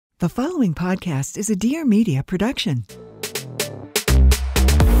The following podcast is a Dear Media production.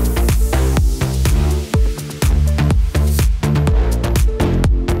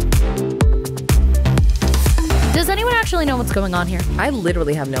 Does anyone actually know what's going on here? I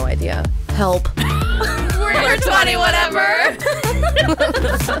literally have no idea. Help. We're 20 whatever.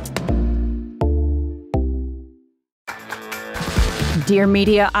 Dear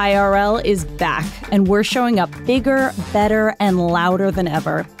Media IRL is back, and we're showing up bigger, better, and louder than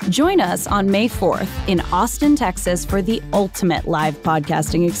ever. Join us on May 4th in Austin, Texas for the ultimate live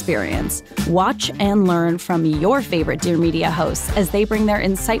podcasting experience. Watch and learn from your favorite Dear Media hosts as they bring their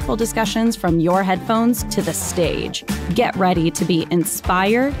insightful discussions from your headphones to the stage. Get ready to be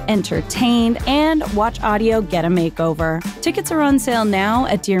inspired, entertained, and watch audio get a makeover. Tickets are on sale now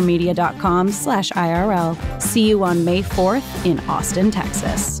at dearmedia.com/IRL. See you on May 4th in Austin,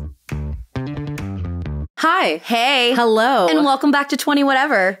 Texas. Hi. Hey. Hello. And welcome back to 20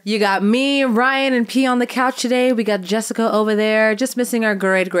 Whatever. You got me, Ryan, and P on the couch today. We got Jessica over there, just missing our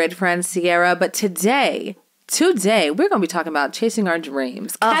great friend Sierra. But today, we're going to be talking about chasing our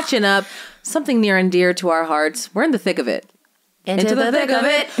dreams, catching up, something near and dear to our hearts. We're in the thick of it. Into the thick of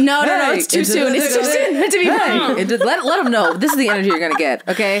it. No, it's too soon. It's too soon to be funny. Let them know. This is the energy you're going to get,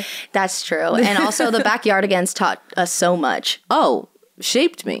 okay? That's true. And also the Backyardigans taught us so much. Oh,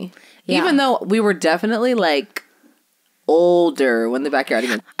 shaped me. Yeah. Even though we were definitely like older when the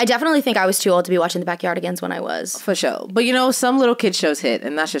Backyardigans. I definitely think I was too old to be watching the Backyardigans when I was. For sure. But you know, some little kid shows hit,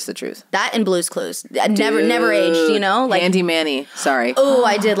 and that's just the truth. That and Blue's Clues. Never aged, you know? Like Handy Manny. Sorry. Oh,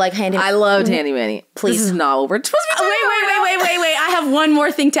 I did like Handy Manny. I loved Handy Manny. Please. This is not over. Wait. I have one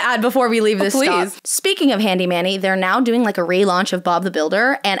more thing to add before we leave this stop. Speaking of Handy Manny, they're now doing like a relaunch of Bob the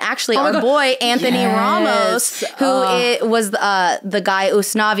Builder. And actually our boy, Anthony Ramos, who was the guy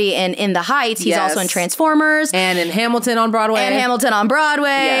Usnavi in The Heights. He's also in Transformers. And in Hamilton on Broadway.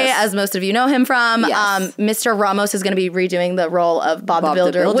 As most of you know him from. Yes. Mr. Ramos is going to be redoing the role of Bob the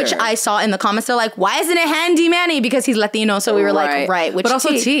Builder, which I saw in the comments. They're like, why isn't it Handy Manny? Because he's Latino. So we were like, right. Which but also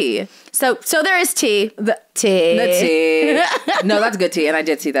tea. So there is tea. The tea. No, that's good tea. And I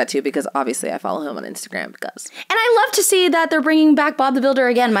did see that too because obviously I follow him on Instagram because. And I love to see that they're bringing back Bob the Builder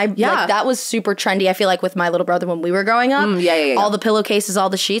again. Like, that was super trendy. I feel like with my little brother when we were growing up. All the pillowcases, all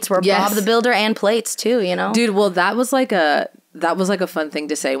the sheets were Bob the Builder and plates too, you know? Dude, well, that was like a fun thing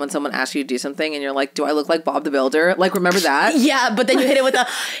to say when someone asks you to do something and you're like, do I look like Bob the Builder? Like, remember that? Yeah, but then you hit it with the,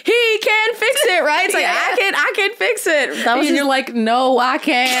 he can fix it, right? It's like, I can fix it. That was and you're like, no, I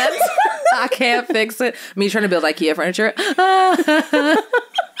can't. I can't fix it. Me trying to build IKEA furniture.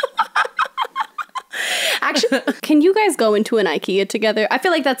 Actually, can you guys go into an IKEA together? I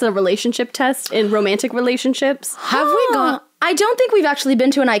feel like that's a relationship test in romantic relationships. Have we gone? I don't think we've actually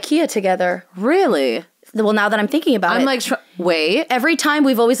been to an IKEA together. Really? Well, now that I'm thinking about it. I'm like, wait. Every time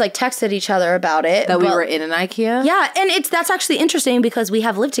we've always like texted each other about it. That we were in an IKEA? Yeah, and that's actually interesting because we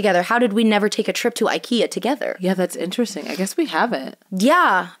have lived together. How did we never take a trip to IKEA together? Yeah, that's interesting. I guess we haven't.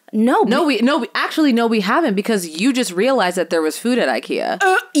 Yeah. No, we haven't because you just realized that there was food at IKEA.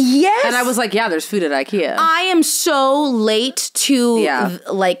 Yes. And I was like, yeah, there's food at IKEA. I am so late to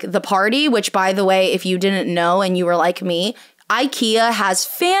like the party, which by the way, if you didn't know and you were like me, IKEA has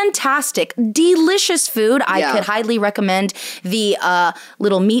fantastic, delicious food. I could highly recommend the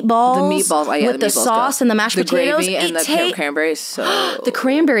little meatballs. The meatballs, with the sauce and the mashed potatoes. The gravy and the cranberry sauce. The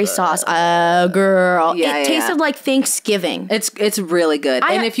cranberry sauce, girl. It tasted like Thanksgiving. It's really good.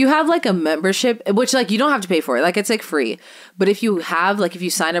 And if you have like a membership, which like you don't have to pay for it, like it's like free. But if you have like if you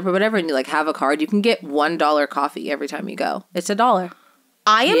sign up or whatever and you like have a card, you can get $1 coffee every time you go. It's $1.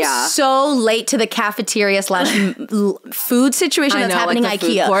 I am so late to the cafeteria / food situation that's happening at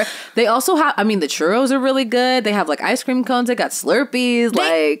IKEA. They also have, I mean, the churros are really good. They have like ice cream cones. They got Slurpees.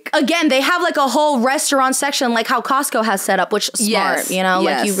 They have like a whole restaurant section like how Costco has set up, which is smart, you know,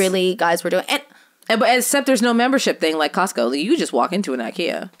 like you really guys were doing. But except there's no membership thing like Costco. You just walk into an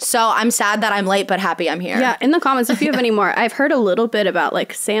IKEA. So I'm sad that I'm late, but happy I'm here. Yeah, in the comments, if you have any more. I've heard a little bit about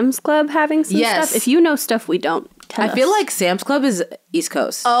like Sam's Club having some stuff. If you know stuff we don't, tell us. I feel like Sam's Club is East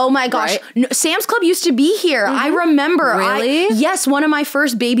Coast. Oh my gosh. Right? No, Sam's Club used to be here. I remember. Really? Yes, one of my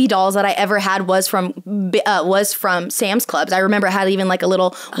first baby dolls that I ever had was from Sam's Club. I remember it had even like a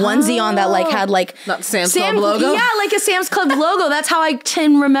little onesie on that like had like not Sam's Club logo. Yeah, like a Sam's Club logo. That's how I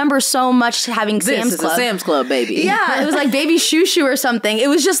can remember so much having Sam's Club. This is a Sam's Club baby. Yeah, it was like Baby Shoo Shoo or something. It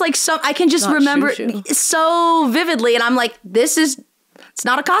was just like I can just remember so vividly, and I'm like, it's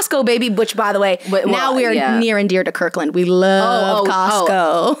not a Costco baby, which by the way, now we are near and dear to Kirkland. We love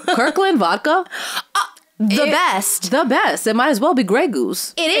Costco. Kirkland vodka? The best. It might as well be Grey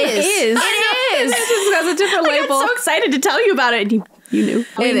Goose. It is. It has a different label. I got so excited to tell you about it. You knew.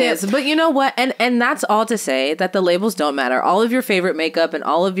 It is. But you know what? And that's all to say that the labels don't matter. All of your favorite makeup and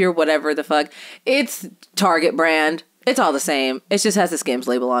all of your whatever the fuck, it's Target brand. It's all the same. It just has the Skims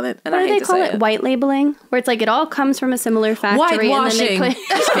label on it. And what I do hate they call it? White labeling? Where it's like it all comes from a similar factory. Whitewashing. And then they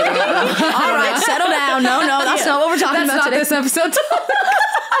put All right, settle down. No, that's not what we're talking about today. That's not this episode.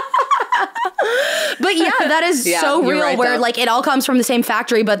 But yeah, that is so real right, where though. like it all comes from the same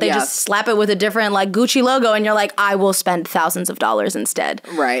factory, but they just slap it with a different like Gucci logo and you're like, I will spend thousands of dollars instead.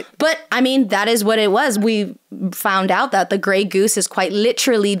 Right. But I mean, that is what it was. We found out that the Grey Goose is quite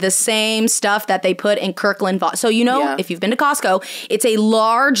literally the same stuff that they put in Kirkland vodka. So if you've been to Costco, it's a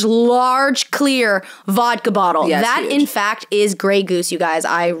large clear vodka bottle. Yeah, that huge. in fact is Grey Goose, you guys.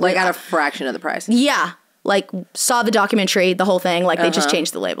 Like at a fraction of the price. Yeah. Like saw the documentary, the whole thing, like they just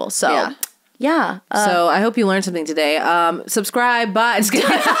changed the label. So yeah. So I hope you learned something today. Subscribe, bye. Just kidding.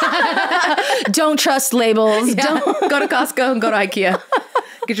 Don't trust labels. Don't go to Costco and go to IKEA.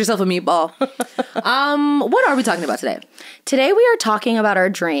 Get yourself a meatball. What are we talking about today? Today we are talking about our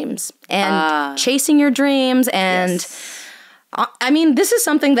dreams and chasing your dreams. And I mean, this is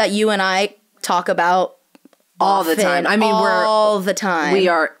something that you and I talk about all the time. I mean, all the time. We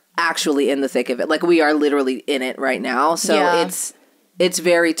are actually in the thick of it. Like we are literally in it right now. So it's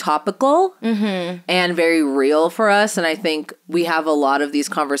very topical and very real for us. And I think we have a lot of these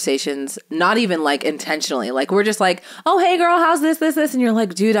conversations, not even like intentionally. Like we're just like, oh, hey girl, how's this? And you're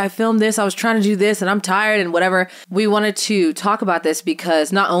like, dude, I filmed this. I was trying to do this and I'm tired and whatever. We wanted to talk about this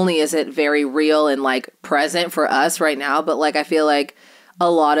because not only is it very real and like present for us right now, but like I feel like a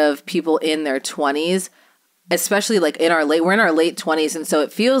lot of people in their 20s, especially like we're in our late 20s. And so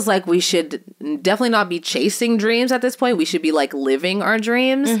it feels like we should definitely not be chasing dreams at this point. We should be like living our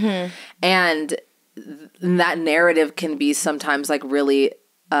dreams. And that narrative can be sometimes like really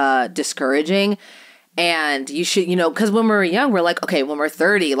discouraging. And you should, because when we're young, we're like, okay, when we're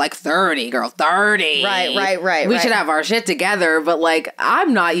 30, like 30, girl, 30. Right. We should have our shit together. But like,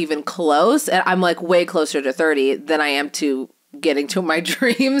 I'm not even close. And I'm like way closer to 30 than I am to getting to my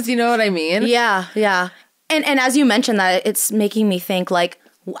dreams. You know what I mean? Yeah. And as you mentioned that, it's making me think like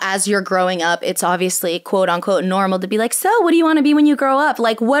as you're growing up, it's obviously quote unquote normal to be like, so what do you want to be when you grow up?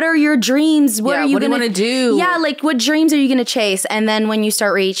 Like, what are your dreams? What do you want to do? Yeah, like what dreams are you going to chase? And then when you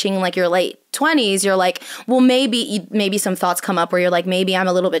start reaching like your late 20s, you're like, well, maybe some thoughts come up where you're like, maybe I'm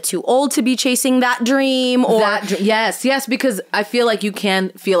a little bit too old to be chasing that dream. Or yes, because I feel like you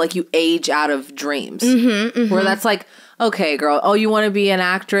can feel like you age out of dreams. Where that's like, okay, girl. Oh, you want to be an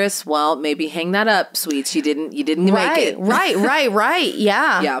actress? Well, maybe hang that up, sweets. You didn't make it. Right.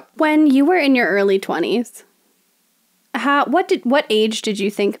 Yeah. When you were in your early 20s, what age did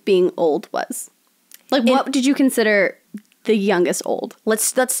you think being old was? Like, what did you consider the youngest old?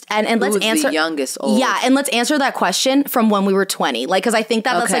 Let's answer the youngest old. Yeah, and let's answer that question from when we were 20. Like, because I think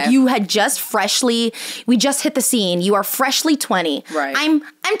that's like you had we just hit the scene. You are freshly 20. Right. I'm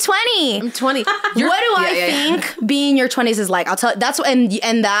 20. I'm 20. What do I think being your 20s is like? I'll tell. That's and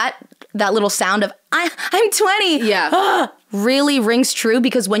that little sound of I'm 20. Yeah. Really rings true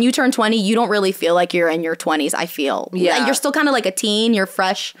because when you turn 20, you don't really feel like you're in your 20s. I feel. Yeah. You're still kind of like a teen. You're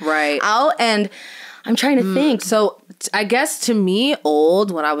fresh. Right. Out and. I'm trying to think. So I guess to me,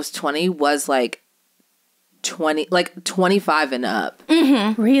 old when I was 20 was like 25 and up.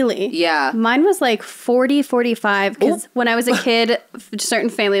 Really? Yeah. Mine was like 40, 45. Because when I was a kid,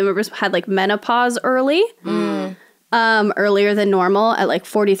 certain family members had like menopause early. Earlier than normal at like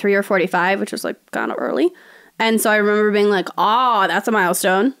 43 or 45, which was like kind of early. And so I remember being like, oh, that's a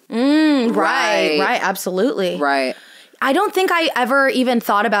milestone. Right. Absolutely. Right. I don't think I ever even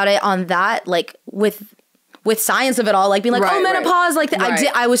thought about it on that, like with science of it all, like being like, menopause, like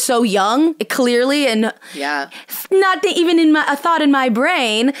I was so young, clearly, and not even in a thought in my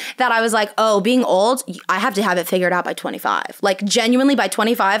brain that I was like, oh, being old, I have to have it figured out by 25. Like genuinely, by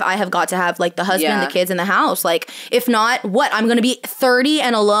 25, I have got to have like the husband, the kids in the house. Like if not, what? I'm gonna be 30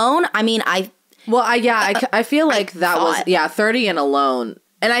 and alone. I mean, I feel like that was 30 and alone,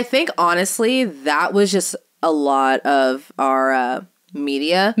 and I think honestly that was just a lot of our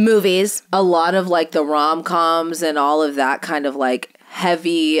media. Movies. A lot of like the rom-coms and all of that kind of like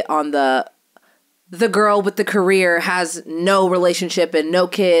heavy on the girl with the career has no relationship and no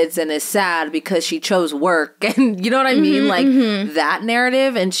kids and is sad because she chose work. And you know what I mean? Like that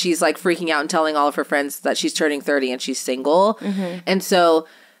narrative. And she's like freaking out and telling all of her friends that she's turning 30 and she's single. And so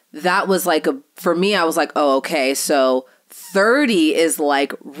that was like for me, I was like, oh, okay. So 30 is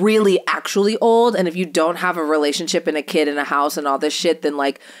like really actually old. And if you don't have a relationship and a kid and a house and all this shit, then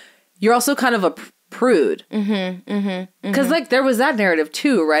like you're also kind of a prude. Because like there was that narrative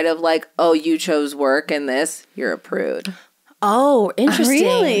too, right? Of like, oh, you chose work and this, you're a prude. Oh,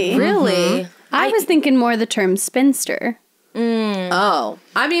 interesting. Really? I was thinking more the term spinster. Oh,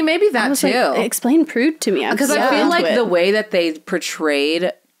 I mean, maybe that too. Like, explain prude to me. Because I feel like the way that they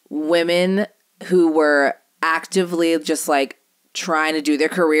portrayed women who were actively just like trying to do their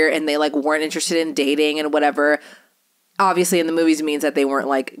career and they like weren't interested in dating and whatever, obviously in the movies means that they weren't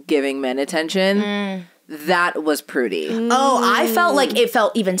like giving men attention. That was prudy. Oh, I felt like it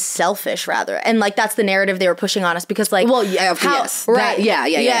felt even selfish rather. And like that's the narrative they were pushing on us because like, well, yeah, yes. Right.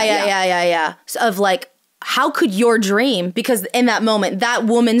 Yeah. Of like, how could your dream, because in that moment, that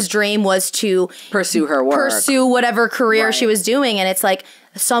woman's dream was to pursue her work, pursue whatever career she was doing. And it's like,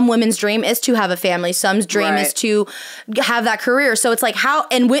 some women's dream is to have a family. Some's dream is to have that career. So it's like how,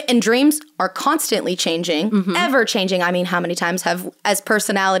 and dreams are constantly changing, ever changing. I mean, how many times have, as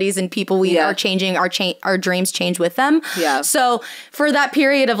personalities and people we are changing, our dreams change with them. Yeah. So for that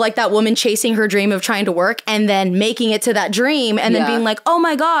period of like that woman chasing her dream of trying to work and then making it to that dream and then being like, oh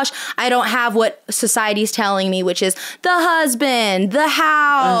my gosh, I don't have what society's telling me, which is the husband, the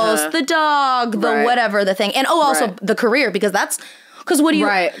house, the dog, the whatever, the thing. And also the career, because that's, because what do you...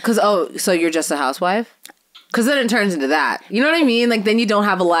 Right, because, so you're just a housewife? Because then it turns into that. You know what I mean? Like, then you don't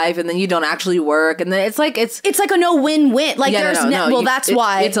have a life, and then you don't actually work, and then it's like... It's like a no win-win. Like, that's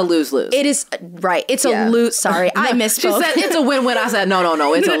why... It's a lose-lose. It is, right. It's a lose... Sorry, I misspoke. She said it's a win-win. I said, no,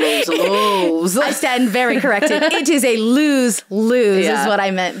 it's a lose-lose. I stand very corrected. It is a lose-lose is what I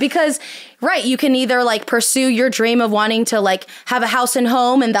meant. Because... Right, you can either like pursue your dream of wanting to like have a house and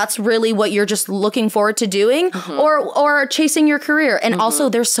home, and that's really what you're just looking forward to doing, or chasing your career. And also,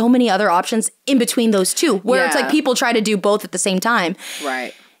 there's so many other options in between those two, where it's like people try to do both at the same time.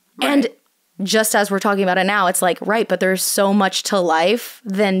 Right. And just as we're talking about it now, it's like, right, but there's so much to life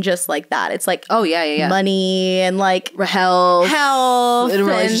than just like that. It's like, money and like health and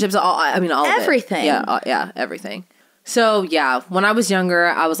relationships. All of it. Everything. Yeah, everything. So, when I was younger,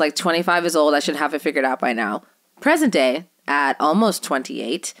 I was like 25 years old. I should have it figured out by now. Present day, at almost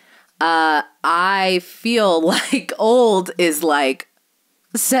 28, I feel like old is like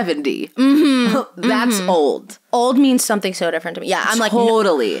 70. That's old. Old means something so different to me. Yeah, I'm like...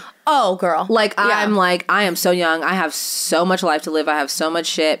 Totally. Oh, girl. Like, I'm like, I am so young. I have so much life to live. I have so much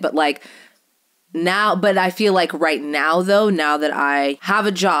shit. But like... Now, but I feel like right now, though, now that I have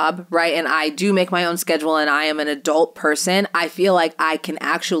a job, right, and I do make my own schedule and I am an adult person, I feel like I can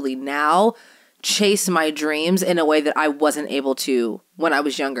actually now chase my dreams in a way that I wasn't able to when I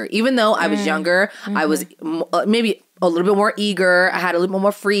was younger. Even though I was younger, I was maybe a little bit more eager, I had a little bit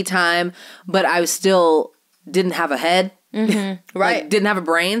more free time, but I still didn't have a head, like, didn't have a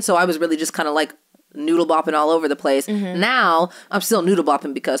brain, so I was really just kind of like noodle bopping all over the place. Now I'm still noodle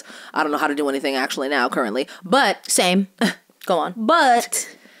bopping because I don't know how to do anything actually now currently, but same. Go on. But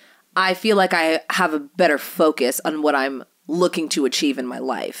I feel like I have a better focus on what I'm looking to achieve in my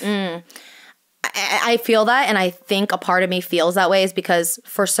life. I feel that, and I think a part of me feels that way is because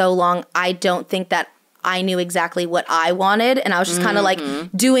for so long I don't think that I knew exactly what I wanted, and I was just kind of like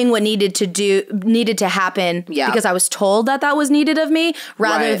doing what needed to happen because I was told that was needed of me,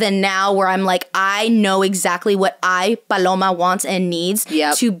 rather than now where I'm like, I know exactly what Paloma wants and needs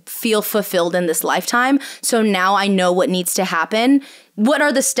to feel fulfilled in this lifetime. So now I know what needs to happen. What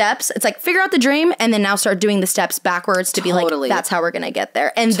are the steps? It's like figure out the dream and then now start doing the steps backwards to be like, that's how we're going to get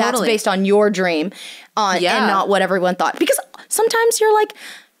there. And that's based on your dream and not what everyone thought. Because sometimes you're like,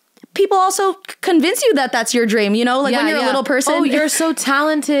 people also convince you that that's your dream, you know? Like when you're a little person. Oh, you're so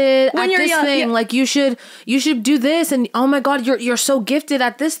talented at this thing. Like you should do this. And oh my God, you're so gifted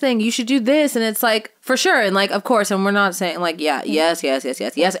at this thing. You should do this. And it's like, for sure. And like, of course, and we're not saying like, yes,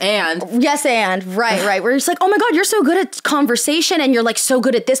 and. Right. We're just like, oh my God, you're so good at conversation and you're like so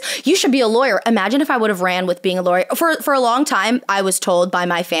good at this. You should be a lawyer. Imagine if I would have ran with being a lawyer. For a long time, I was told by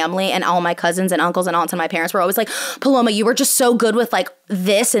my family and all my cousins and uncles and aunts and my parents were always like, Paloma, you were just so good with like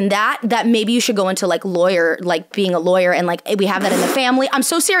this and that maybe you should go into like lawyer, like being a lawyer, and like we have that in the family. I'm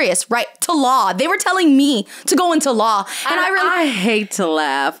so serious, right? To law. They were telling me to go into law. And I hate to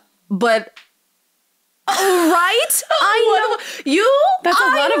laugh, but... Right? I know. That's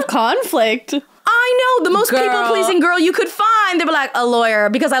a lot of conflict. I know. The most people-pleasing girl you could find. They were like, a lawyer,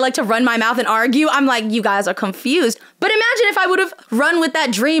 because I like to run my mouth and argue. I'm like, you guys are confused. But imagine if I would have run with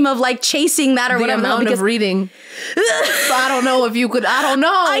that dream of like chasing that or whatever. The amount of reading. I don't know if you could. I don't know,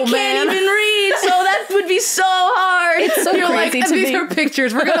 I can't even read, so that would be so hard. It's so crazy to me. These are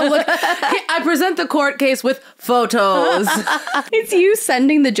pictures. We're going to look. I present the court case with photos. It's you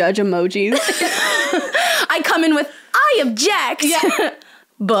sending the judge emojis. I come in with, I object. Yeah.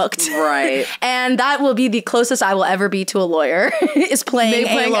 booked. Right. And that will be the closest I will ever be to a lawyer is playing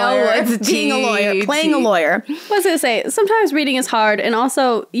a lawyer. Being a lawyer. Playing a lawyer. I was going to say, sometimes reading is hard, and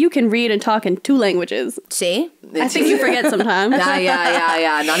also you can read and talk in 2 languages. See? I think you forget sometimes.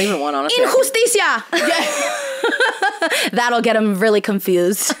 Yeah. Not even one, honestly. Injusticia! That'll get him really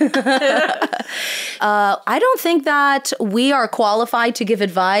confused. I don't think that we are qualified to give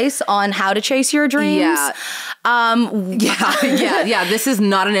advice on how to chase your dreams. Yeah. This is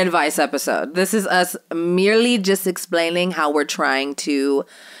not an advice episode. This is us merely just explaining how we're trying to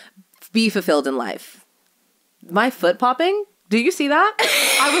be fulfilled in life. My foot popping? Do you see that?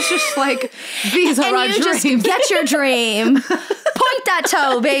 I was just like, these are our dreams. Just get your dream. Point that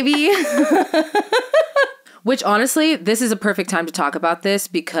toe, baby. Which honestly, this is a perfect time to talk about this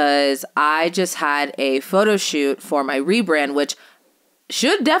because I just had a photo shoot for my rebrand, which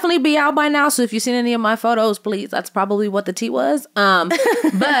should definitely be out by now. So if you've seen any of my photos, please, that's probably what the tea was.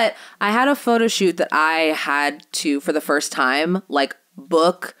 But I had a photo shoot that I had to, for the first time, like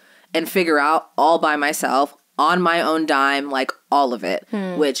book and figure out all by myself on my own dime, like all of it,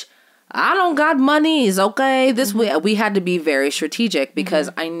 which I don't got monies, okay? We had to be very strategic because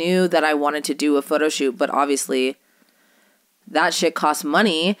I knew that I wanted to do a photo shoot, but obviously that shit costs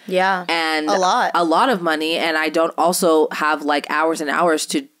money. Yeah. And a lot of money. And I don't also have like hours and hours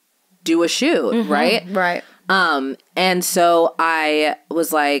to do a shoot, right? Right. And so I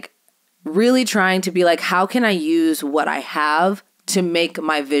was like really trying to be like, how can I use what I have to make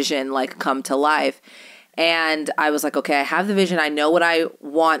my vision like come to life? And I was like, okay, I have the vision. I know what I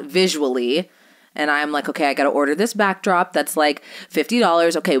want visually. And I'm like, okay, I got to order this backdrop. That's like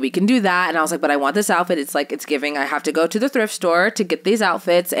 $50. Okay, we can do that. And I was like, but I want this outfit. It's like, it's giving. I have to go to the thrift store to get these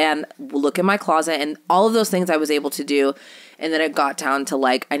outfits and look in my closet. And all of those things I was able to do. And then it got down to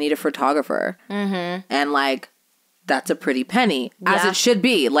like, I need a photographer. And like, that's a pretty penny, as it should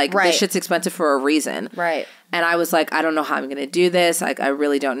be. Like, this shit's expensive for a reason. Right. And I was like, I don't know how I'm going to do this. Like, I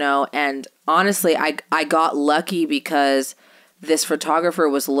really don't know. And honestly, I got lucky because this photographer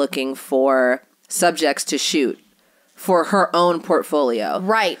was looking for subjects to shoot for her own portfolio.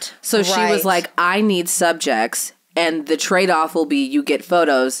 Right. So she was like, I need subjects. And the trade-off will be you get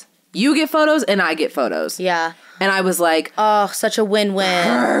photos. You get photos and I get photos. Yeah. And I was like, oh, such a win-win.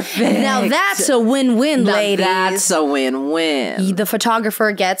 Perfect. Now that's a win-win, ladies. That's a win-win. The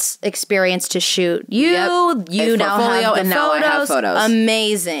photographer gets experience to shoot. You now have the and now I have photos.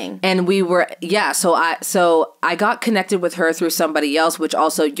 Amazing. And we were, so I got connected with her through somebody else, which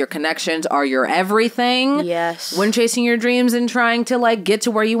also your connections are your everything. Yes. When chasing your dreams and trying to like get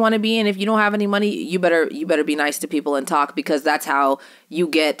to where you want to be. And if you don't have any money, you better be nice to people and talk because that's how you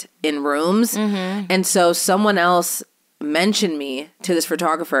get in rooms. And so someone else mentioned me to this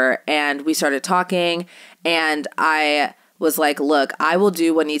photographer and we started talking and I was like, look, I will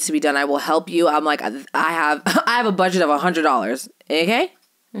do what needs to be done. I will help you. I'm like, I have a budget of $100. Okay?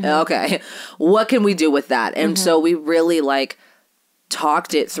 Okay. What can we do with that? And so we really like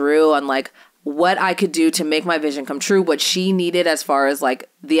talked it through on like what I could do to make my vision come true, what she needed as far as like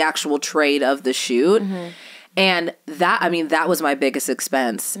the actual trade of the shoot. And that was my biggest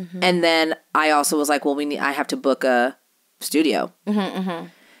expense. And then I also was like, well, I have to book a studio.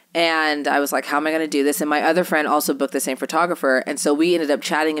 And I was like, how am I going to do this? And my other friend also booked the same photographer. And so we ended up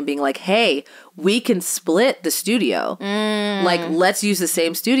chatting and being like, hey, we can split the studio. Like, let's use the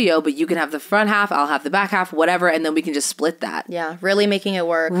same studio, but you can have the front half, I'll have the back half, whatever. And then we can just split that. Yeah, really making it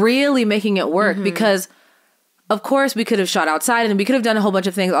work. Because of course, we could have shot outside and we could have done a whole bunch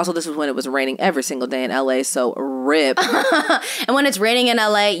of things. Also, this was when it was raining every single day in LA, so rip. And when it's raining in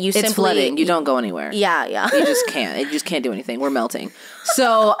LA, it's flooding. You don't go anywhere. Yeah. You just can't. You just can't do anything. We're melting.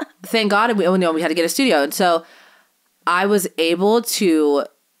 So thank God we had to get a studio. And so I was able to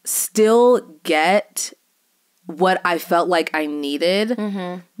still get what I felt like I needed,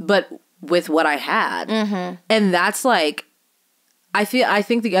 but with what I had. And that's like, I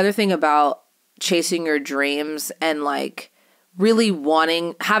think the other thing about chasing your dreams and like really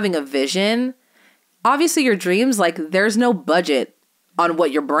having a vision, obviously your dreams, like there's no budget on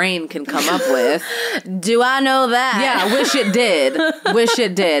what your brain can come up with. Do I know that? Yeah, wish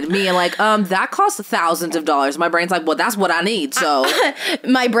it did. Me like, that costs thousands of dollars. My brain's like, well, that's what I need. So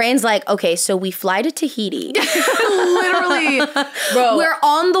my brain's like, okay, so we fly to Tahiti. Literally. Bro. We're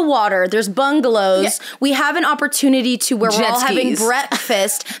on the water. There's bungalows. Yeah. We have an opportunity to where we're all having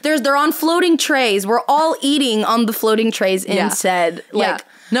breakfast. They're on floating trays. We're all eating on the floating trays instead.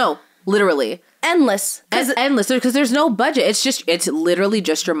 No, literally. endless. Endless, because there's no budget. It's literally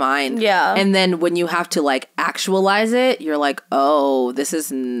just your mind. Yeah. And then when you have to like actualize it, you're like, oh, this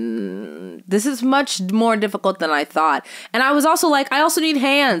is much more difficult than I thought. And I was also like, I also need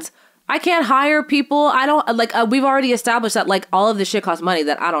hands. I can't hire people. I don't like, we've already established that like all of this shit costs money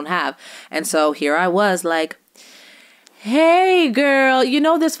that I don't have. And so here I was like, hey girl, you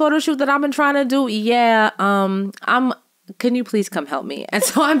know this photo shoot that I've been trying to do? Yeah. Can you please come help me? And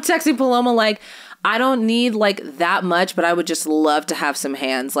so I'm texting Paloma like, I don't need like that much, but I would just love to have some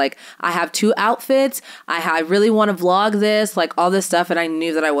hands. Like I have 2 outfits. I really want to vlog this, like all this stuff. And I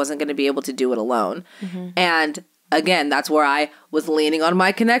knew that I wasn't going to be able to do it alone. And again, that's where I was leaning on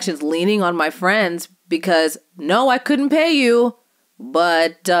my connections, leaning on my friends, because no, I couldn't pay you,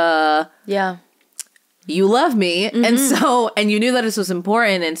 but yeah, you love me. And you knew that this was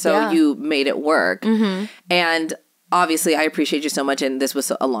important. And so you made it work. And obviously, I appreciate you so much, and this was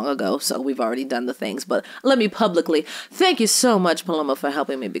so long ago, so we've already done the things. But let me publicly thank you so much, Paloma, for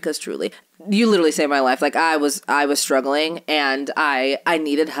helping me, because truly, you literally saved my life. Like I was struggling, and I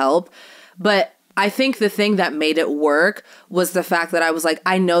needed help. But I think the thing that made it work was the fact that I was like,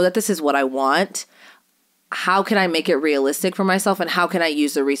 I know that this is what I want. How can I make it realistic for myself, and how can I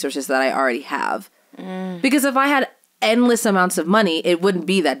use the resources that I already have? Because if I had endless amounts of money, it wouldn't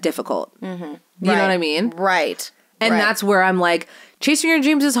be that difficult. You know what I mean? Right. And that's where I'm like, chasing your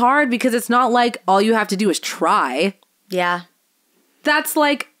dreams is hard, because it's not like all you have to do is try. Yeah. That's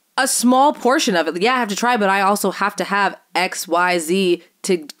like a small portion of it. Yeah, I have to try, but I also have to have X, Y, Z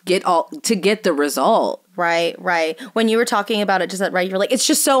to get the result. Right. When you were talking about it, just that, right, you're like, it's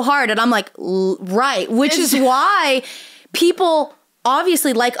just so hard. And I'm like, right. Which is why people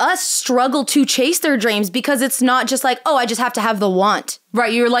obviously like us struggle to chase their dreams, because it's not just like, oh, I just have to have the want.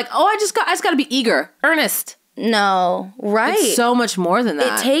 Right. You're like, oh, I just got to be eager, earnest. No, right. It's so much more than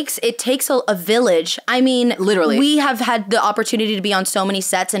that. It takes a village. I mean, literally. We have had the opportunity to be on so many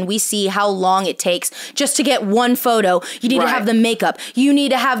sets, and we see how long it takes just to get one photo. You need to have the makeup. You need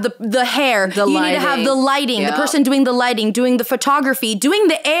to have the hair. You need to have the lighting. The person doing the lighting, doing the photography, doing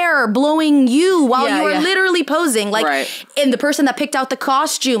the air, blowing you while you are literally posing. Like, and the person that picked out the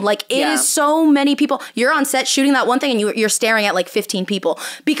costume. Like, it is so many people. You're on set shooting that one thing, and you're staring at like 15 people,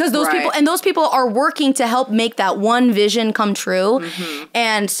 because those people are working to help make that one vision come true.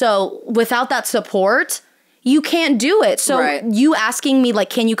 And so without that support, you can't do it. So you asking me like,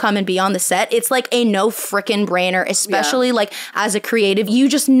 can you come and be on the set? It's like a no frickin' brainer, especially like as a creative, you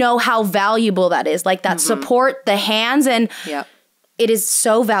just know how valuable that is. Like that support, the hands, and it is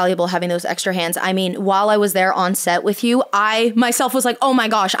so valuable having those extra hands. I mean, while I was there on set with you, I myself was like, oh my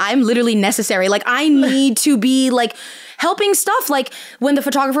gosh, I'm literally necessary. Like I need to be like helping stuff. Like when the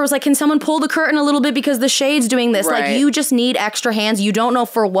photographer was like, can someone pull the curtain a little bit because the shade's doing this? Like you just need extra hands. You don't know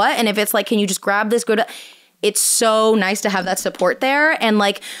for what. And if it's like, can you just grab this, go to... It's so nice to have that support there. And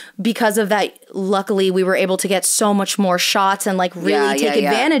like, because of that, luckily we were able to get so much more shots and like really take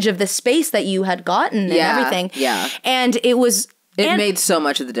advantage of the space that you had gotten and everything. And it made so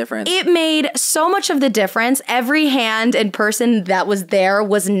much of the difference. It made so much of the difference. Every hand and person that was there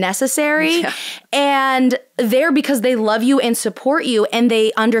was necessary. And there because they love you and support you, and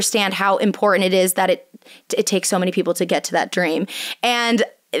they understand how important it is that it takes so many people to get to that dream. And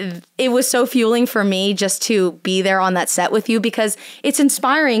it was so fueling for me just to be there on that set with you, because it's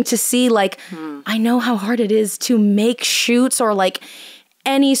inspiring to see like, I know how hard it is to make shoots or like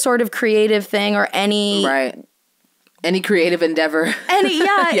any sort of creative thing or any creative endeavor.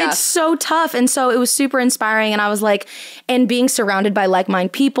 It's so tough. And so it was super inspiring. And I was like, and being surrounded by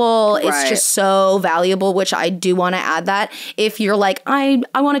like-minded people, it's just so valuable, which I do want to add that. If you're like, I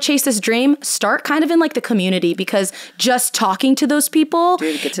want to chase this dream, start kind of in like the community, because just talking to those people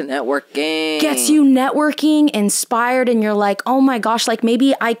gets you networking, inspired. And you're like, oh my gosh, like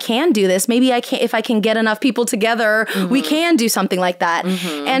maybe I can do this. Maybe I can, if I can get enough people together, we can do something like that.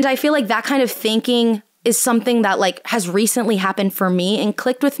 And I feel like that kind of thinking is something that like has recently happened for me and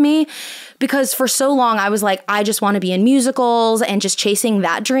clicked with me, because for so long I was like, I just want to be in musicals and just chasing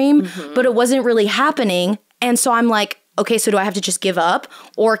that dream, but it wasn't really happening. And so I'm like, okay, so do I have to just give up,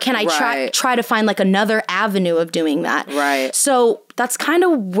 or can I try to find like another avenue of doing that? So that's kind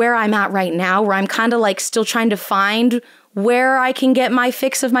of where I'm at right now, where I'm kind of like still trying to find where I can get my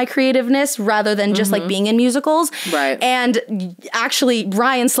fix of my creativeness rather than just like being in musicals. And actually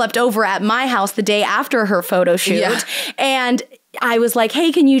Riayn slept over at my house the day after her photo shoot. And I was like,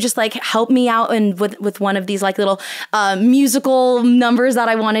 hey, can you just like help me out and with one of these like little musical numbers that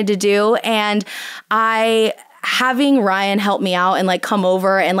I wanted to do. And having Riayn help me out and like come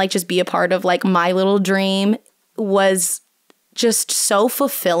over and like just be a part of like my little dream was just so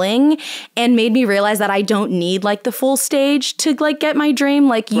fulfilling and made me realize that I don't need like the full stage to like get my dream.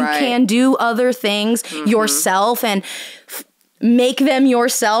 Like you can do other things yourself and make them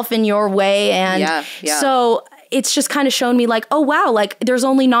yourself in your way. And so it's just kind of shown me like, oh wow, like there's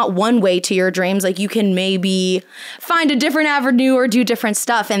only not one way to your dreams. Like you can maybe find a different avenue or do different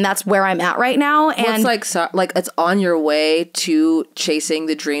stuff. And that's where I'm at right now. And it's like it's on your way to chasing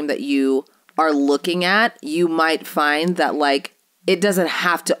the dream that you are looking at. You might find that like it doesn't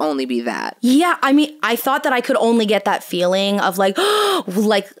have to only be that. Yeah. I mean, I thought that I could only get that feeling of like,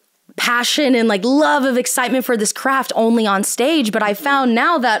 like passion and like love of excitement for this craft only on stage. But I found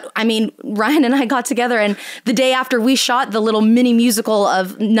now that, I mean, Riayn and I got together and the day after we shot the little mini musical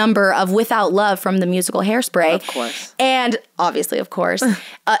number of Without Love from the musical Hairspray. Of course. And obviously, of course,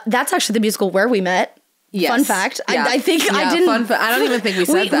 that's actually the musical where we met. Yes. Fun fact. Yeah. I think I didn't. I don't even think we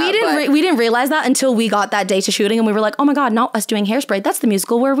said that. We didn't realize that until we got that day to shooting, and we were like, "Oh my god, not us doing Hairspray. That's the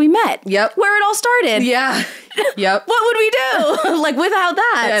musical where we met. Yep, where it all started. Yeah, yep. What would we do like without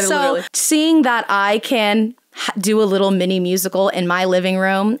that? Yeah, so literally. Seeing that I can do a little mini musical in my living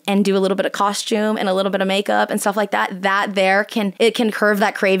room and do a little bit of costume and a little bit of makeup and stuff like that, it can curve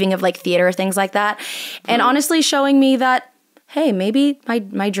that craving of like theater, things like that, and honestly, showing me that. Hey, maybe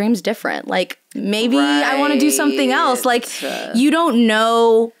my dream's different. Like, maybe I want to do something else. Like, you don't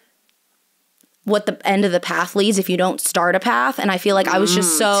know what the end of the path leads if you don't start a path. And I feel like I was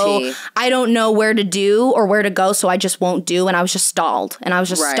just I don't know where to do or where to go, so I just won't do. And I was just stalled. And I was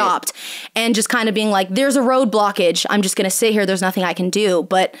just stopped. And just kind of being like, there's a road blockage. I'm just going to sit here. There's nothing I can do.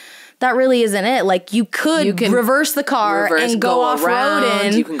 But that really isn't it. Like you can reverse the car and go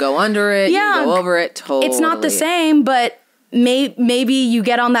off-roading. You can go under it. Yeah, you can go over it. Totally. It's not the same, but maybe you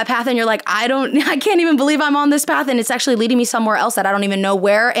get on that path and you're like, I can't even believe I'm on this path and it's actually leading me somewhere else that I don't even know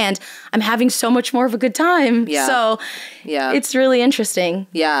where, and I'm having so much more of a good time. Yeah. So it's really interesting.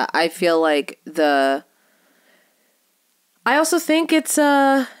 Yeah, I feel like I also think it's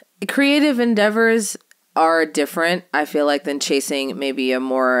creative endeavors are different, I feel like, than chasing maybe a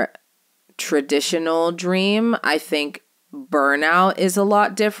more traditional dream. I think burnout is a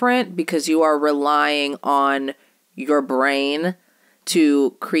lot different because you are relying on your brain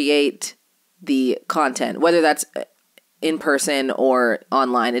to create the content, whether that's in person or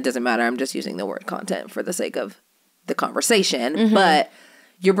online. It doesn't matter. I'm just using the word content for the sake of the conversation. But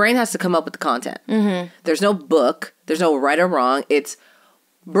your brain has to come up with the content. There's no book. There's no right or wrong. It's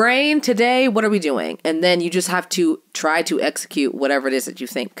brain, today, what are we doing? And then you just have to try to execute whatever it is that you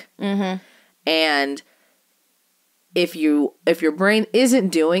think. And if your brain isn't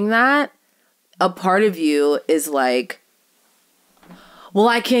doing that, a part of you is like, well,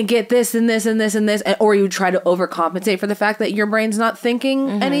 I can't get this and this and this and this. Or you try to overcompensate for the fact that your brain's not thinking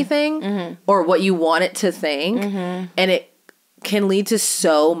anything or what you want it to think. And it can lead to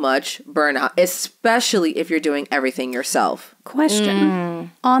so much burnout, especially if you're doing everything yourself. Question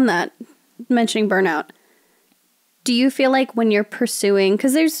on that, mentioning burnout. Do you feel like when you're pursuing,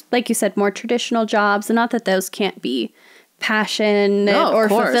 because there's, like you said, more traditional jobs, and not that those can't be passionate or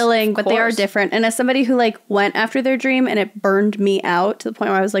fulfilling, but they are different. And as somebody who like went after their dream and it burned me out to the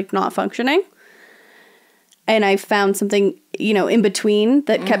point where I was like not functioning, and I found something, in between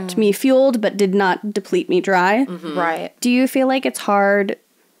that kept me fueled but did not deplete me dry. Right. Do you feel like it's hard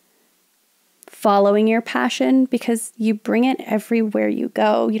following your passion because you bring it everywhere you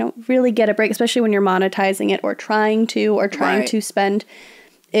go? You don't really get a break, especially when you're monetizing it or trying to spend,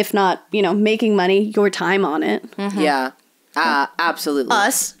 if not, making money, your time on it. Yeah. Absolutely.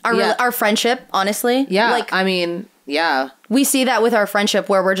 Our friendship, honestly. Yeah. Like, I mean, yeah. We see that with our friendship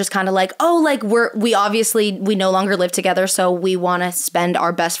where we're just kind of like, oh, like we no longer live together, so we want to spend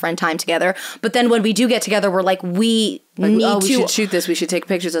our best friend time together. But then when we do get together, we're like, we should shoot this. We should take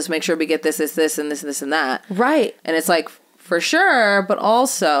pictures. Let's make sure we get this, and this, and this, and that. Right. And it's like, for sure, but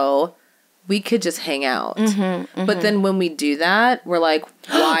also we could just hang out. But then when we do that, we're like,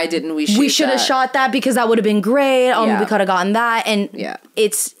 why didn't we shoot that? We should have shot that because that would have been great. We could have gotten that. And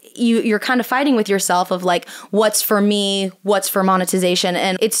it's you're kind of fighting with yourself of like, what's for me, what's for monetization.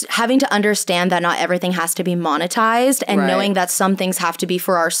 And it's having to understand that not everything has to be monetized and knowing that some things have to be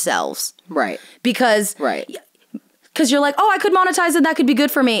for ourselves. Right. Because you're like, oh, I could monetize it. That could be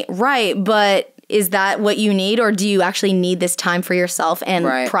good for me. Right. But is that what you need? Or do you actually need this time for yourself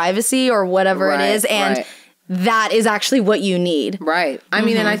and privacy or whatever it is? And that is actually what you need. Right. I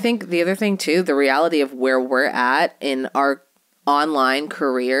mean, and I think the other thing too, the reality of where we're at in our online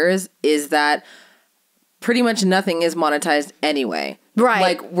careers is that pretty much nothing is monetized anyway. Right.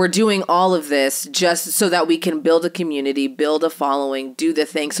 Like, we're doing all of this just so that we can build a community, build a following, do the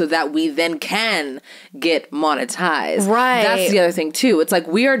thing so that we then can get monetized. Right. That's the other thing, too. It's like,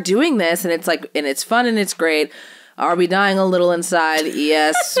 we are doing this, and it's like, and it's fun and it's great. Are we dying a little inside?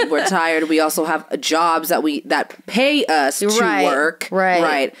 Yes, we're tired. We also have jobs that pay us to work.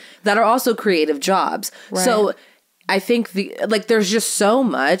 Right. That are also creative jobs. Right. So I think there's just so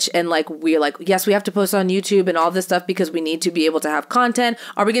much, and like we're like, yes, we have to post on YouTube and all this stuff because we need to be able to have content.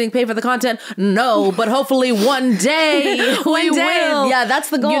 Are we getting paid for the content? No, but hopefully one day we will. Yeah,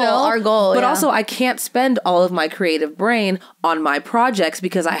 that's the goal. Our goal. But also, I can't spend all of my creative brain on my projects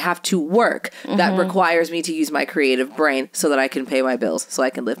because I have to work. That requires me to use my creative brain so that I can pay my bills, so I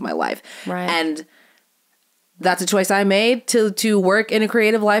can live my life. Right. And that's a choice I made to work in a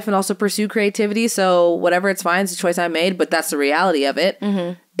creative life and also pursue creativity. So whatever, it's fine. It's a choice I made. But that's the reality of it,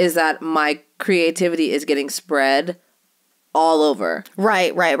 is that my creativity is getting spread all over.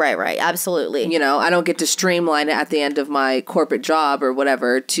 Right. Absolutely. I don't get to streamline it at the end of my corporate job or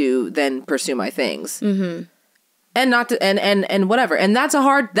whatever to then pursue my things. And not to, and whatever. And that's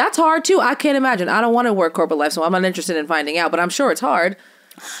hard too. I can't imagine. I don't want to work corporate life, so I'm not interested in finding out, but I'm sure it's hard.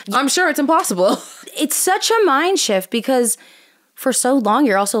 I'm sure it's impossible. It's such a mind shift because for so long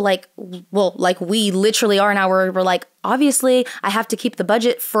you're also like, well, like we literally are now, we're like, obviously I have to keep the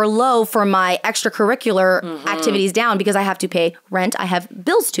budget low for my extracurricular activities down because I have to pay rent. I have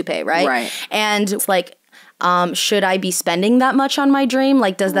bills to pay, right? And it's like, should I be spending that much on my dream?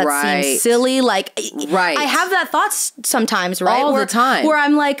 Like, does that seem silly? Like, I have that thought sometimes, right? All the time. Where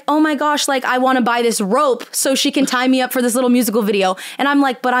I'm like, oh my gosh, like I want to buy this rope so she can tie me up for this little musical video. And I'm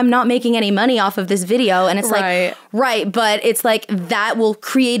like, but I'm not making any money off of this video. And it's like, but it's like that will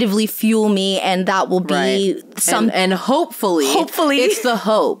creatively fuel me and that will be and hopefully it's the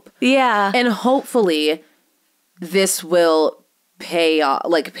hope. Yeah. And hopefully this will pay off.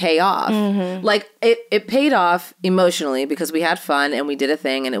 Like it paid off emotionally because we had fun and we did a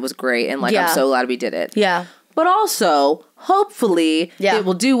thing and it was great and like I'm so glad we did it. Yeah. But also, hopefully, it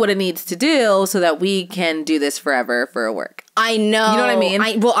will do what it needs to do so that we can do this forever for work. I know. You know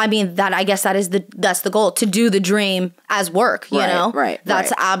what I mean? I guess that's the goal, to do the dream as work, you know? Right.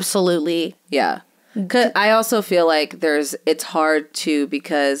 That's absolutely. Yeah. 'Cause I also feel like it's hard too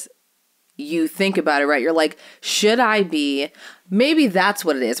because you think about it, right? You're like, should I be... Maybe that's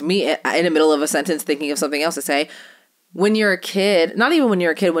what it is. Me in the middle of a sentence thinking of something else to say. When you're a kid, not even when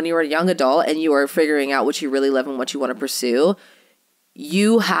you're a kid, when you're a young adult and you are figuring out what you really love and what you want to pursue,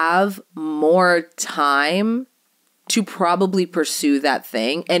 you have more time to probably pursue that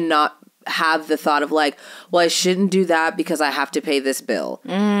thing and not have the thought of like, well, I shouldn't do that because I have to pay this bill.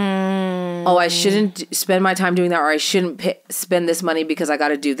 Oh, I shouldn't spend my time doing that, or I shouldn't spend this money because I got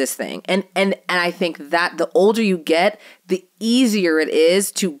to do this thing. And I think that the older you get, the easier it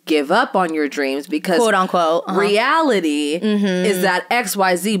is to give up on your dreams because quote unquote reality is that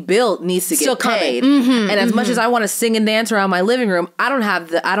XYZ bill needs to get paid. And as much as I want to sing and dance around my living room, I don't have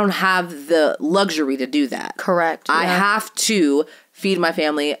the luxury to do that. Correct. I have to feed my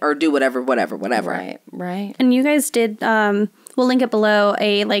family or do whatever. Right. And you guys did, we'll link it below,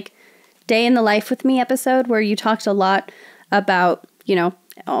 a like day in the life with me episode where you talked a lot about,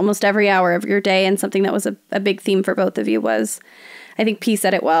 almost every hour of your day, and something that was a big theme for both of you was, I think P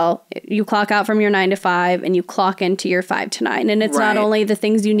said it well, you clock out from your 9 to 5 and you clock into your 5 to 9. And it's not only the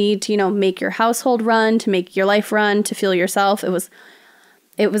things you need to, make your household run, to make your life run, to fuel yourself. It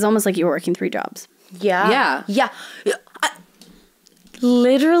was almost like you were working 3 jobs. Yeah.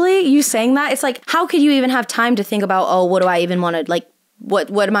 Literally, you saying that, it's like, how could you even have time to think about, what do I even want to, like,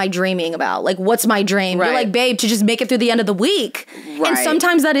 what am I dreaming about? Like, what's my dream? You're like, babe, to just make it through the end of the week. And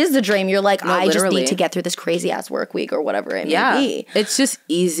sometimes that is the dream. You're like, I just need to get through this crazy ass work week or whatever it may be. It's just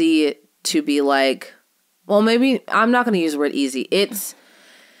easy to be like, well, maybe I'm not going to use the word easy.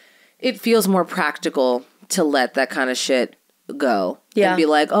 It feels more practical to let that kind of shit go. And be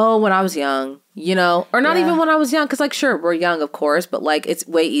like, oh, when I was young, or not even when I was young. Because like, sure, we're young, of course. But like, it's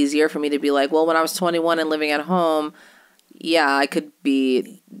way easier for me to be like, well, when I was 21 and living at home, I could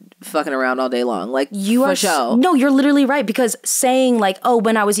be fucking around all day long. Like, you for show. No, you're literally right. Because saying like, oh,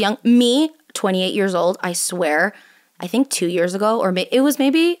 when I was young, me, 28 years old, I swear, I think 2 years ago, or it was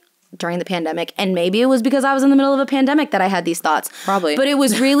maybe during the pandemic. And maybe it was because I was in the middle of a pandemic that I had these thoughts. Probably. But it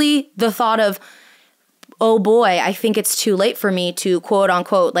was really the thought of, oh boy, I think it's too late for me to quote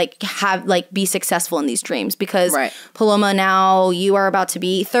unquote be successful in these dreams because Paloma, now you are about to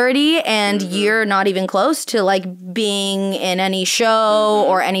be 30 and you're not even close to like being in any show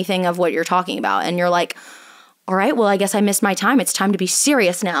or anything of what you're talking about. And you're like, all right, well, I guess I missed my time. It's time to be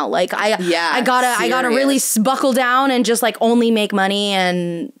serious now. Like I gotta really buckle down and just like only make money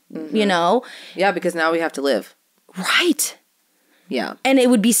and, you know. Yeah, because now we have to live. Right. Yeah. And it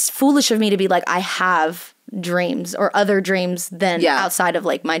would be foolish of me to be like, I have dreams or other dreams than outside of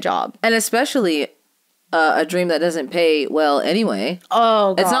like my job. And especially a dream that doesn't pay well anyway.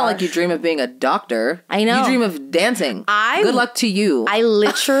 Oh, gosh. It's not like you dream of being a doctor. I know. You dream of dancing. Good luck to you. I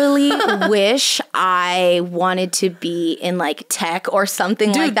literally wish I wanted to be in like tech or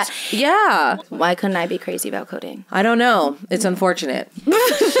something like that. Yeah. Why couldn't I be crazy about coding? I don't know. It's unfortunate.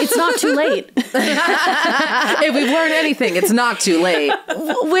 It's not too late. If we've learned anything, it's not too late.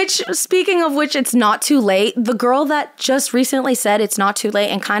 Which, speaking of which, it's not too late. The girl that just recently said it's not too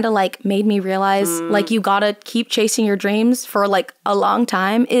late and kind of like made me realize like you gotta keep chasing your dreams for like a long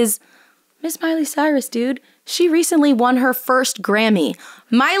time is Miss Miley Cyrus, dude. She recently won her first Grammy.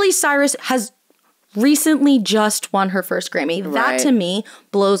 Miley Cyrus has recently just won her first Grammy. Right. That to me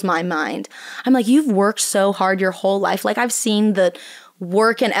blows my mind. I'm like, you've worked so hard your whole life. Like I've seen the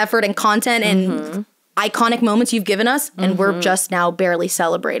work and effort and content and iconic moments you've given us, and we're just now barely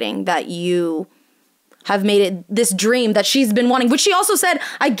celebrating that you have made it this dream that she's been wanting, which she also said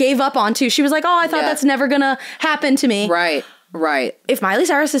I gave up on too. She was like, oh, I thought that's never gonna happen to me. Right. If Miley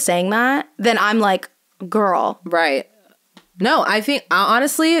Cyrus is saying that, then I'm like, girl. Right. No, I think,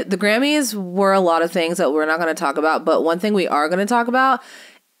 honestly, the Grammys were a lot of things that we're not going to talk about, but one thing we are going to talk about,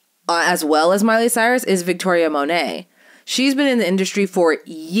 as well as Miley Cyrus, is Victoria Monet. She's been in the industry for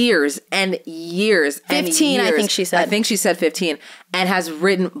years and years 15, and years. I think she said. I think she said 15. And has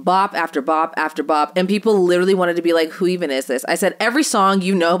written bop after bop after bop. And people literally wanted to be like, who even is this? I said, every song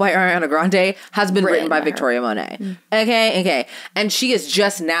you know by Ariana Grande has been written by Victoria Monet. Okay. And she is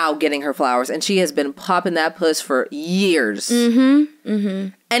just now getting her flowers. And she has been popping that puss for years. And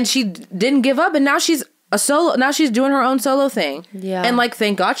she didn't give up. And now she's a solo. Now she's doing her own solo thing. Yeah. And like,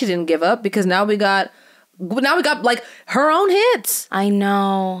 thank God she didn't give up, because now we got like her own hits. I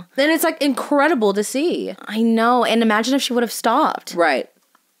know. And it's like incredible to see. I know. And imagine if she would have stopped. Right.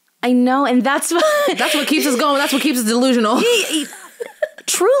 I know. And that's what keeps us going. That's what keeps us delusional.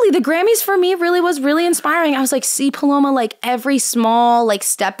 Truly, the Grammys for me was really inspiring. I was like, see, Paloma, like every small like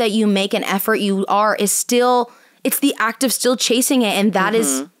step that you make and effort you are is still, it's the act of still chasing it. And that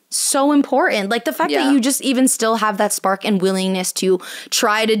is so important. Like the fact that you just even still have that spark and willingness to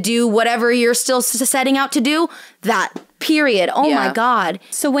try to do whatever you're still setting out to do, that period. Oh my God.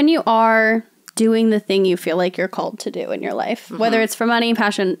 So when you are doing the thing you feel like you're called to do in your life, whether it's for money,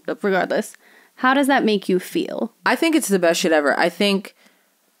 passion, regardless, how does that make you feel? I think it's the best shit ever. I think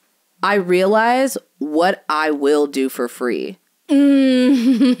I realize what I will do for free.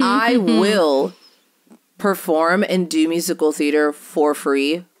 I will perform and do musical theater for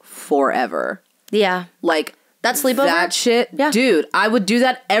free forever. Yeah. Like that sleepover? That shit. Yeah. Dude, I would do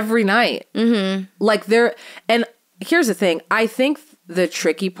that every night. Like and here's the thing. I think the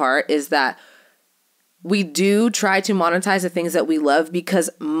tricky part is that we do try to monetize the things that we love because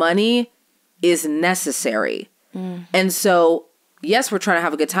money is necessary. And so, yes, we're trying to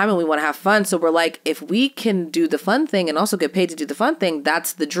have a good time and we want to have fun. So we're like, if we can do the fun thing and also get paid to do the fun thing,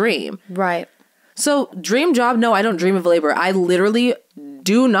 that's the dream. Right. So dream job, no, I don't dream of labor. I literally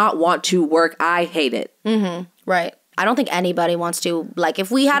do not want to work. I hate it. Right. I don't think anybody wants to, like,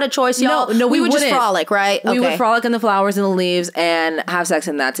 if we had a choice, y'all, no, we would just wouldn't. frolic, right? We would frolic in the flowers and the leaves and have sex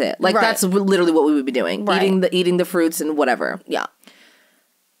and that's it. Like, that's literally what we would be doing. Right. Eating the fruits and whatever. Yeah.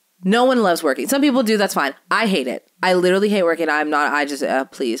 No one loves working. Some people do, that's fine. I hate it. I literally hate working.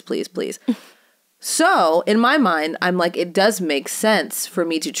 Please. So, in my mind, I'm like, it does make sense for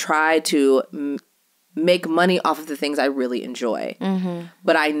me to try to make money off of the things I really enjoy.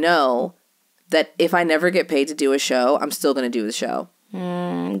 But I know that if I never get paid to do a show, I'm still going to do the show.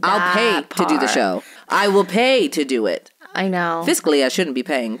 I'll pay to do the show. I will pay to do it. I know. Fiscally, I shouldn't be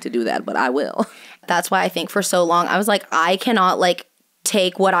paying to do that, but I will. That's why I think for so long, I was like, I cannot, like,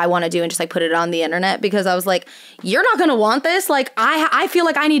 take what I want to do and just like put it on the internet, because I was like, you're not gonna want this. Like I feel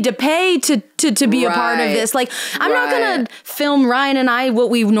like I need to pay to be a part of this. Like I'm not gonna film Riayn and I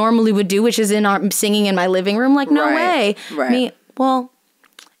what we normally would do, which is singing in my living room. Like no way. Right. Well,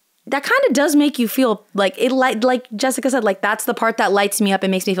 that kind of does make you feel like it. Like Jessica said, like that's the part that lights me up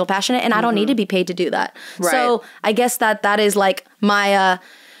and makes me feel passionate, and I don't need to be paid to do that. Right. So I guess that is like my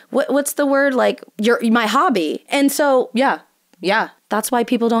what's the word, like my hobby. And so yeah. That's why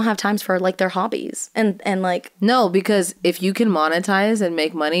people don't have times for like their hobbies and like no, because if you can monetize and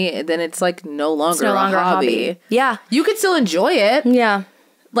make money, then it's like no longer a hobby. Yeah, you could still enjoy it. Yeah,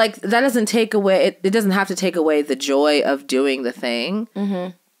 like that doesn't take away. It doesn't have to take away the joy of doing the thing.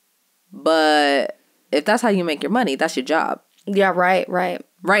 But if that's how you make your money, that's your job. Yeah, right.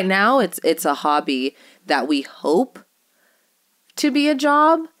 Right now, it's a hobby that we hope to be a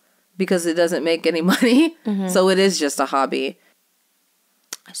job because it doesn't make any money. So it is just a hobby.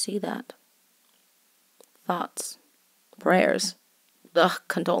 I see that. Thoughts. Prayers. Ugh,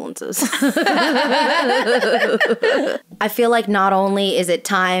 condolences. I feel like not only is it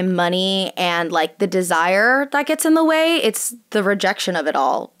time, money, and like the desire that gets in the way, it's the rejection of it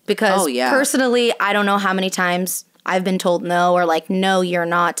all. Because personally, I don't know how many times I've been told no, or like, no, you're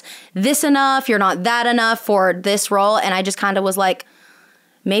not this enough, you're not that enough for this role. And I just kind of was like,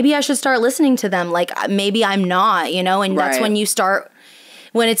 maybe I should start listening to them. Like, maybe I'm not, you know? And that's when you start,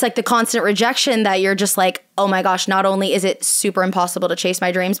 when it's like the constant rejection that you're just like, oh my gosh, not only is it super impossible to chase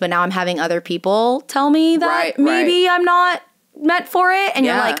my dreams, but now I'm having other people tell me that maybe I'm not meant for it. And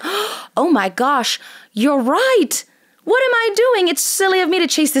you're like, oh my gosh, you're right. What am I doing? It's silly of me to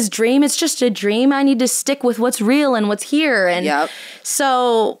chase this dream. It's just a dream. I need to stick with what's real and what's here. And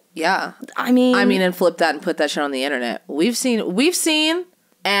so, I mean, and flip that and put that shit on the internet. We've seen,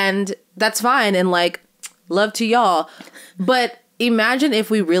 and that's fine. And like, love to y'all. But imagine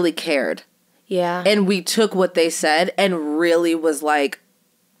if we really cared. Yeah. And we took what they said and really was like,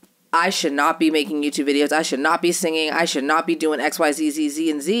 I should not be making YouTube videos. I should not be singing. I should not be doing X, Y, Z, Z,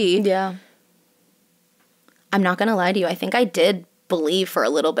 Z, and Z. Yeah. I'm not going to lie to you. I think I did believe for a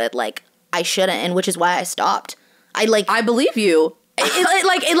little bit, like, I shouldn't, and which is why I stopped. I believe you.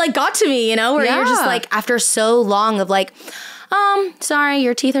 It got to me, you know, where you're just like, after so long of like, sorry,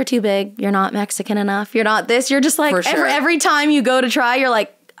 your teeth are too big. You're not Mexican enough. You're not this. You're just like, every time you go to try, you're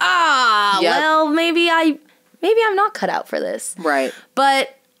like, well, maybe I'm not cut out for this. Right.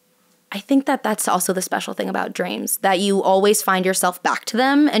 But I think that that's also the special thing about dreams, that you always find yourself back to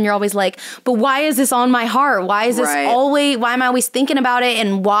them, and you're always like, but why is this on my heart? Why is this why am I always thinking about it?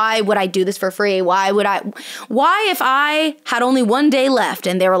 And why would I do this for free? Why if I had only one day left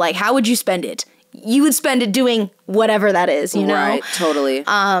and they were like, how would you spend it? You would spend it doing whatever that is, you know? Right, totally.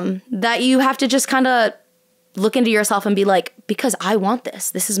 That you have to just kind of look into yourself and be like, because I want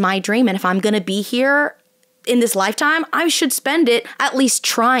this. This is my dream. And if I'm going to be here in this lifetime, I should spend it at least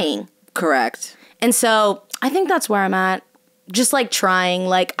trying. Correct. And so I think that's where I'm at. Just like trying.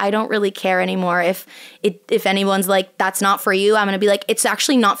 Like, I don't really care anymore if anyone's like, that's not for you. I'm going to be like, it's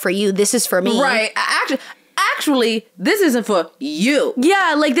actually not for you. This is for me. Right. Actually, this isn't for you.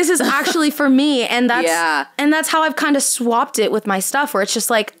 Yeah, like this is actually for me. And that's how I've kind of swapped it with my stuff, where it's just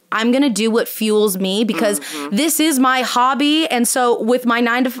like, I'm going to do what fuels me because this is my hobby. And so with my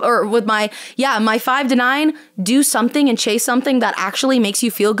my 5 to 9, do something and chase something that actually makes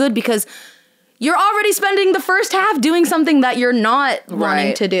you feel good, because you're already spending the first half doing something that you're not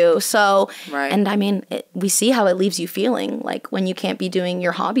wanting to do. So, and I mean, we see how it leaves you feeling, like when you can't be doing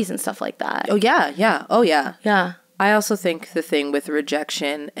your hobbies and stuff like that. Oh, yeah. Yeah. Oh, yeah. Yeah. I also think the thing with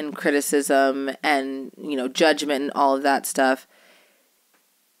rejection and criticism and, you know, judgment and all of that stuff,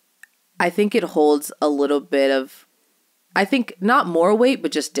 I think it holds a little bit of, I think not more weight,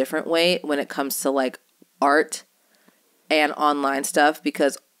 but just different weight when it comes to like art and online stuff,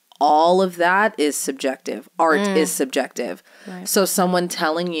 because all of that is subjective. Art is subjective. Right. So someone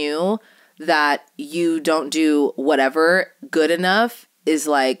telling you that you don't do whatever good enough is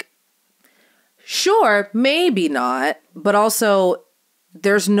like, sure, maybe not, but also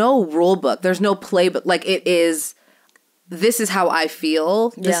there's no rule book. There's no playbook. Like, it is, this is how I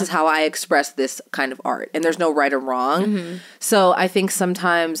feel. This is how I express this kind of art. And there's no right or wrong. So I think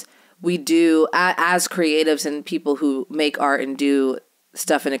sometimes we do, as creatives and people who make art and do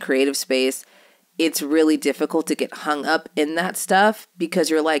stuff in a creative space, it's really difficult to get hung up in that stuff, because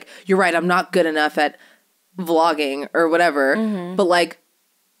you're like, you're right, I'm not good enough at vlogging or whatever, but like,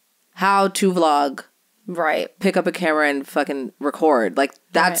 how to vlog, pick up a camera and fucking record, like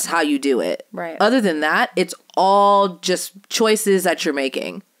that's how you do it. Other than that, it's all just choices that you're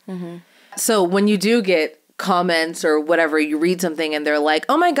making. So when you do get comments or whatever, you read something and they're like,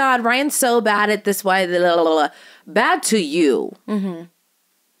 oh my god, Riayn's so bad at this, why, bad to you.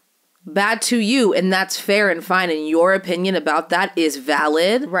 Bad to you, and that's fair and fine, and your opinion about that is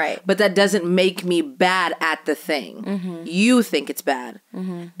valid. Right. But that doesn't make me bad at the thing. You think it's bad.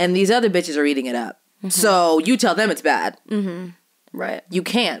 And these other bitches are eating it up. So you tell them it's bad. Right. You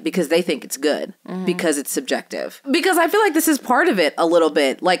can't, because they think it's good. Because it's subjective. Because I feel like this is part of it a little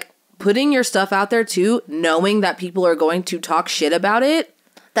bit. Like, putting your stuff out there too, knowing that people are going to talk shit about it.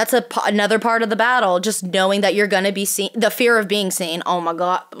 That's another part of the battle. Just knowing that you're going to be seen. The fear of being seen. Oh my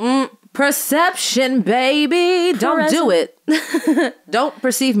God. Perception, baby. Don't do it. Don't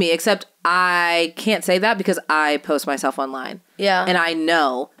perceive me. Except I can't say that because I post myself online. Yeah. And I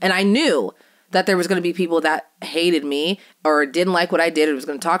know. And I knew that there was going to be people that hated me or didn't like what I did or was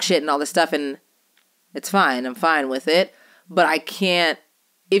going to talk shit and all this stuff. And it's fine. I'm fine with it. But I can't,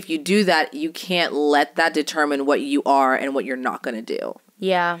 if you do that, you can't let that determine what you are and what you're not going to do.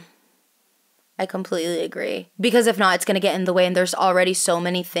 Yeah. I completely agree. Because if not, it's going to get in the way, and there's already so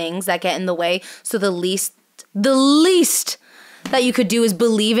many things that get in the way. So the least that you could do is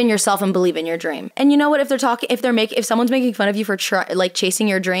believe in yourself and believe in your dream. And you know what? If someone's making fun of you for chasing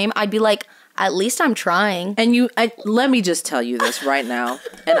your dream, I'd be like, at least I'm trying. And let me just tell you this right now,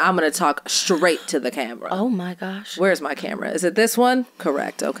 and I'm going to talk straight to the camera. Oh my gosh. Where's my camera? Is it this one?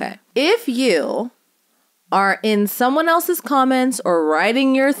 Correct. Okay. If you are in someone else's comments or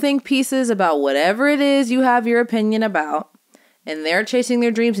writing your think pieces about whatever it is you have your opinion about, and they're chasing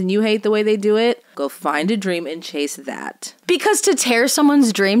their dreams and you hate the way they do it, go find a dream and chase that. Because to tear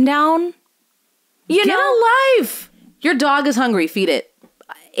someone's dream down, get a life. Your dog is hungry. Feed it.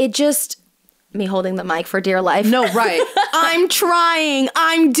 It just... Me holding the mic for dear life. No, right. I'm trying.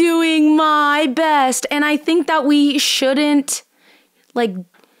 I'm doing my best. And I think that we shouldn't,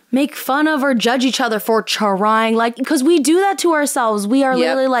 make fun of or judge each other for trying, because we do that to ourselves. We are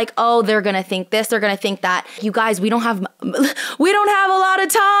literally like, oh, they're gonna think this, they're gonna think that. You guys, we don't have a lot of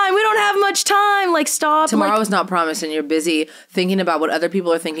time. We don't have much time. Stop. Tomorrow is not promised, and you're busy thinking about what other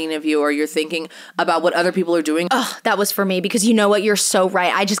people are thinking of you, or you're thinking about what other people are doing. Oh, that was for me, because you know what? You're so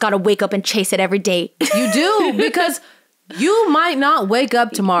right. I just gotta wake up and chase it every day. You do, because you might not wake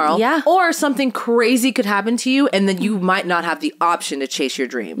up tomorrow. Yeah. Or something crazy could happen to you, and then you might not have the option to chase your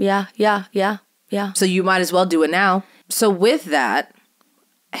dream. Yeah. So you might as well do it now. So with that,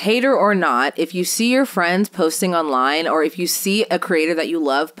 hater or not, if you see your friends posting online, or if you see a creator that you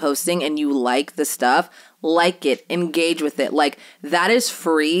love posting and you like the stuff, like it, engage with it. That is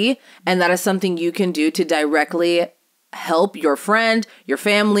free, and that is something you can do to directly help your friend, your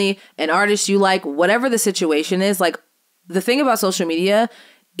family, an artist you like, whatever the situation is. The thing about social media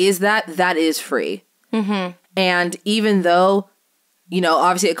is that is free. Mm-hmm. And even though,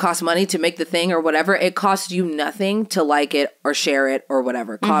 obviously it costs money to make the thing or whatever, it costs you nothing to like it or share it or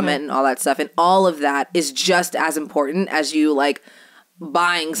whatever, comment and all that stuff. And all of that is just as important as you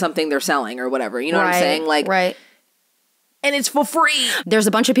buying something they're selling or whatever. You know what I'm saying? Right. And it's for free. There's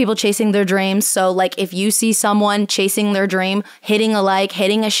a bunch of people chasing their dreams. So if you see someone chasing their dream, hitting a like,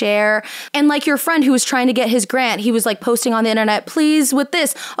 hitting a share, and your friend who was trying to get his grant, he was posting on the internet, please with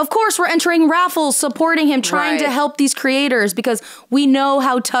this. Of course, we're entering raffles, supporting him, trying to help these creators because we know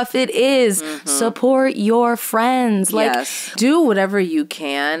how tough it is. Mm-hmm. Support your friends. Yes. Do whatever you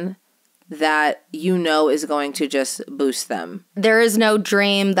can that is going to just boost them. There is no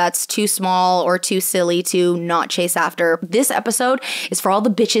dream that's too small or too silly to not chase after. This episode is for all the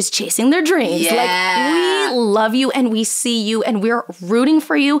bitches chasing their dreams. Yeah. We love you and we see you and we're rooting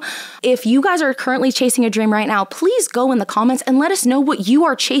for you. If you guys are currently chasing a dream right now, please go in the comments and let us know what you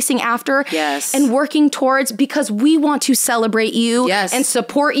are chasing after and working towards, because we want to celebrate you and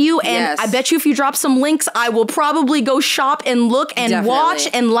support you. And I bet you if you drop some links, I will probably go shop and look and watch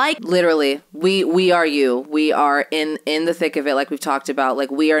and Literally. We are you. We are in the thick of it, like we've talked about.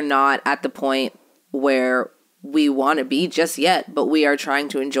 We are not at the point where we want to be just yet, but we are trying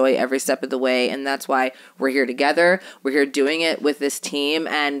to enjoy every step of the way, and that's why we're here together. We're here doing it with this team,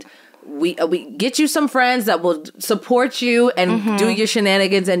 and we get you some friends that will support you and do your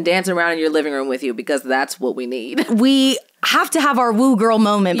shenanigans and dance around in your living room with you, because that's what we need. We have to have our woo girl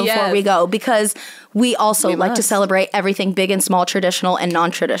moment before we go, because we also like to celebrate everything big and small, traditional and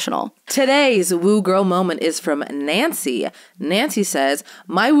non-traditional. Today's woo girl moment is from Nancy. Nancy says,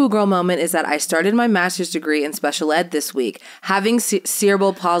 my woo girl moment is that I started my master's degree in special ed this week. Having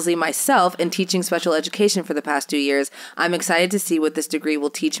cerebral palsy myself and teaching special education for the past 2 years, I'm excited to see what this degree will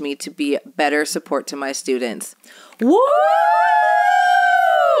teach me to be better support to my students. Woo!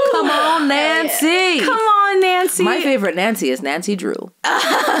 Come on, Nancy. Come on, Nancy. My favorite Nancy is Nancy Drew.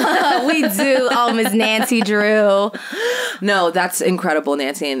 We do. Oh, Miss Nancy Drew. No, that's incredible,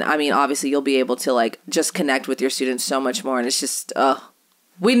 Nancy. And I mean, obviously, you'll be able to just connect with your students so much more. And it's just,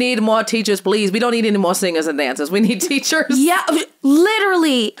 we need more teachers, please. We don't need any more singers and dancers. We need teachers. Yeah,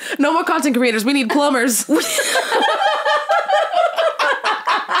 literally. No more content creators. We need plumbers.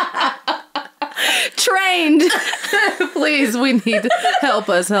 Trained. Please, we need help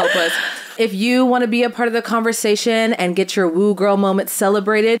us. If you want to be a part of the conversation and get your woo girl moment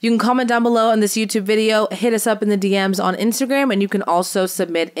celebrated, you can comment down below on this YouTube video, hit us up in the DMs on Instagram, and you can also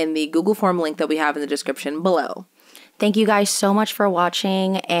submit in the Google form link that we have in the description below. Thank you guys so much for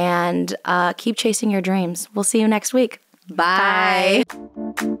watching, and keep chasing your dreams. We'll see you next week. Bye. Bye.